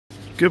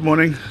Good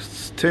morning,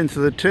 it's 10th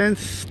of the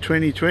 10th,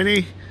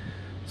 2020,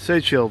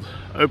 Sedgefield,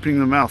 opening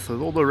the mouth. With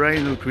all the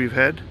rain that we've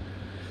had,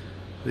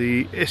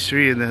 the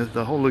estuary and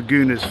the whole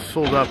lagoon is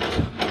filled up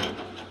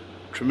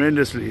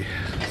tremendously.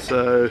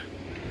 So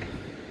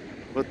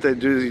what they're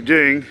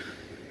doing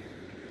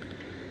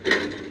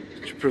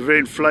to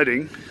prevent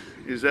flooding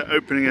is they're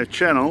opening a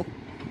channel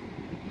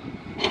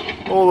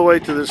all the way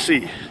to the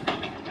sea.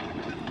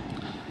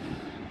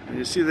 And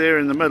you see there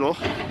in the middle,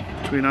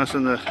 between us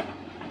and the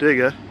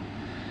digger,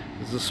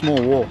 there's a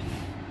small wall.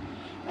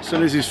 As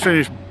soon as he's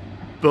finished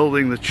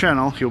building the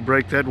channel, he'll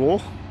break that wall,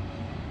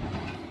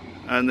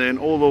 and then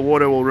all the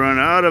water will run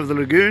out of the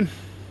lagoon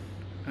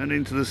and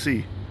into the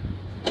sea.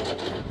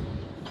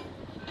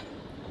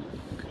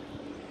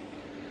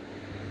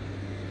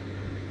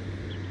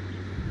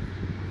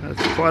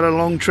 That's quite a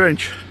long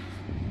trench.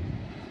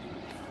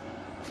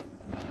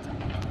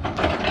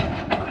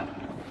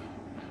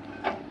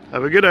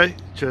 Have a good day.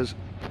 Cheers.